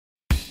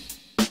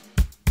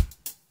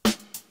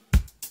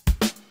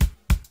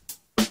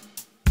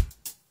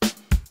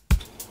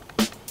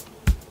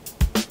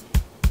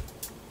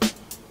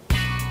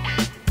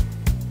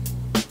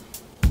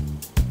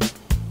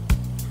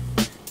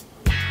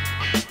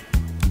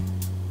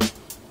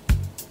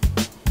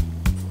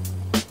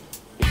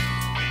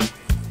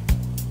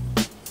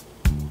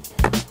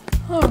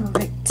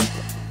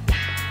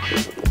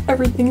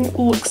everything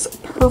looks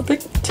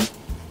perfect.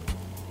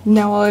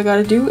 Now all I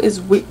gotta do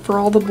is wait for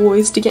all the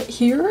boys to get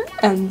here,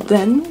 and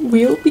then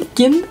we'll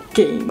begin the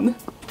game.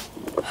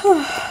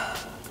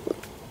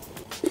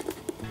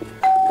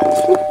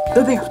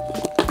 They're there.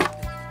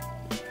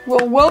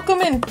 Well,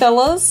 welcome in,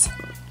 fellas.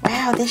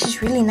 Wow, this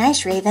is really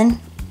nice, Raven.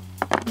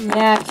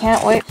 Yeah,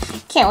 can't wait.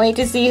 Can't wait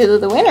to see who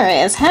the winner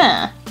is,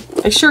 huh?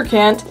 I sure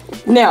can't.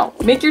 Now,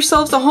 make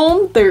yourselves at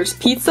home. There's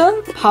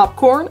pizza,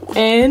 popcorn,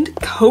 and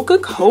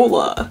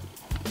Coca-Cola.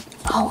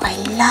 Oh, I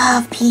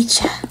love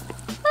pizza.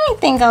 I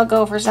think I'll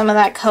go for some of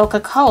that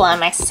Coca-Cola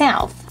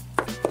myself.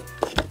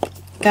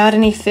 Got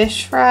any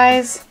fish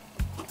fries?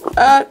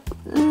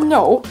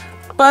 No.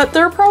 But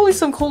there are probably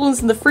some cold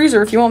ones in the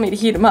freezer if you want me to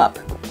heat them up.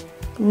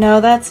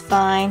 No, that's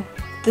fine.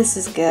 This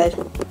is good.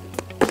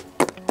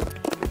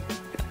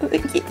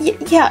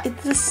 Yeah,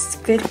 this is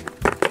good.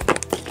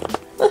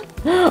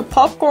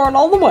 Popcorn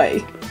all the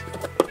way.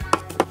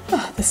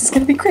 This is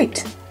gonna be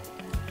great.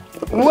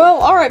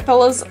 Well, alright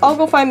fellas, I'll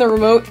go find the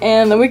remote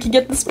and then we can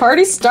get this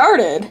party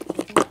started.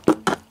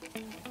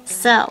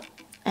 So,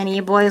 any of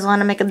you boys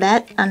want to make a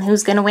bet on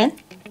who's gonna win?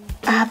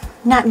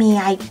 Not me.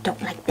 I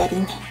don't like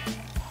betting.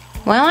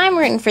 Well, I'm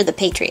rooting for the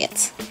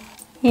Patriots.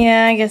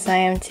 Yeah, I guess I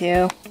am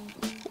too.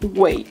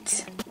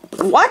 Wait.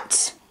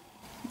 What?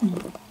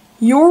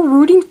 You're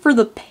rooting for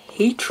the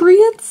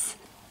Patriots?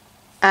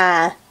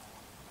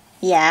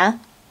 Yeah.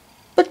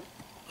 But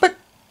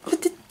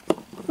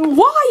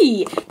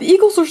why? The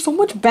Eagles are so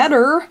much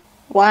better.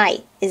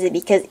 Why? Is it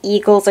because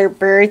eagles are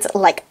birds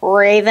like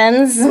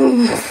ravens?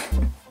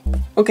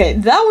 Okay,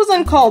 that was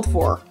uncalled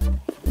for.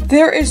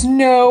 There is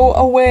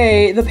no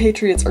way the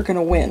Patriots are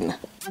gonna win.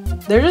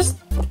 They're just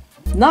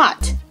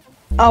not.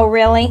 Oh,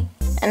 really?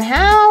 And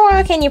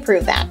how can you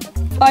prove that?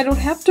 I don't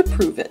have to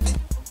prove it.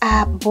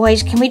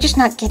 Boys, can we just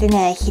not get in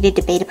a heated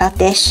debate about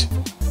this?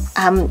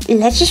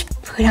 Let's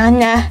just put on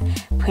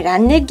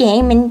the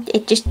game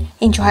and just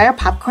enjoy our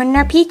popcorn and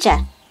our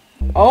pizza.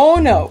 Oh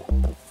no.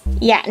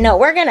 Yeah, no,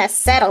 we're gonna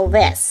settle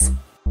this.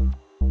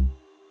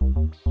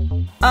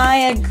 I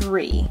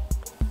agree.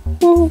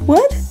 Well,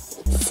 what?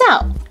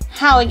 So,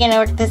 how are we gonna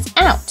work this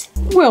out?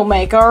 We'll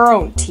make our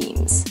own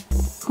teams.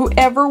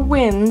 Whoever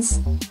wins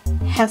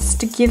has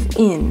to give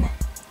in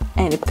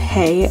and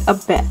pay a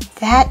bet.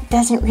 That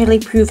doesn't really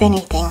prove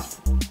anything.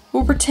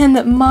 We'll pretend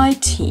that my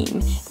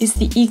team is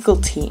the Eagle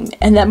team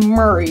and that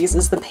Murray's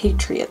is the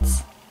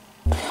Patriots.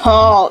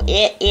 Oh,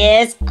 it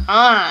is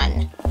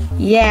on.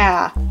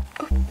 Yeah.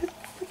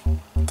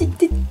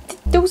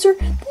 Those are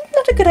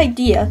not a good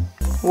idea.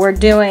 We're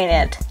doing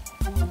it.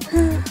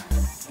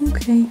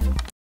 Okay.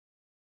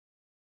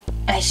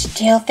 I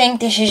still think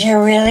this is a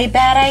really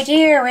bad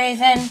idea,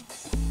 Raven.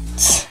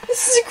 This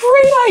is a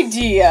great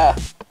idea.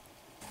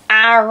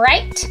 All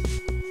right.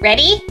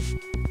 Ready?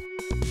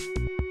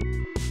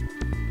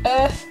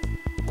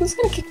 Who's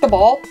gonna kick the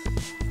ball?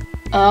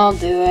 I'll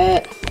do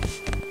it.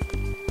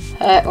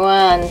 Hut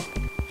 1.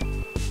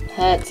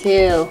 Hut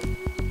 2.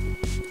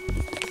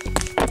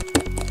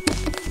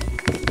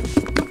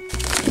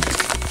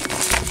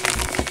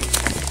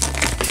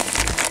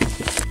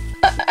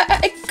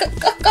 I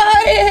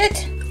got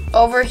it!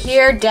 Over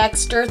here,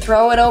 Dexter.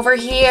 Throw it over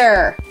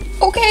here.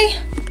 Okay.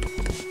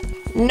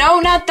 No,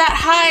 not that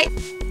high.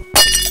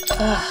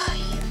 Ugh,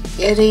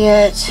 you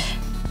idiot.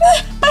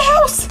 My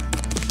house!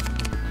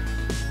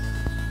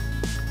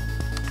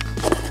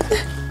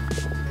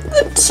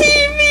 The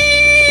TV!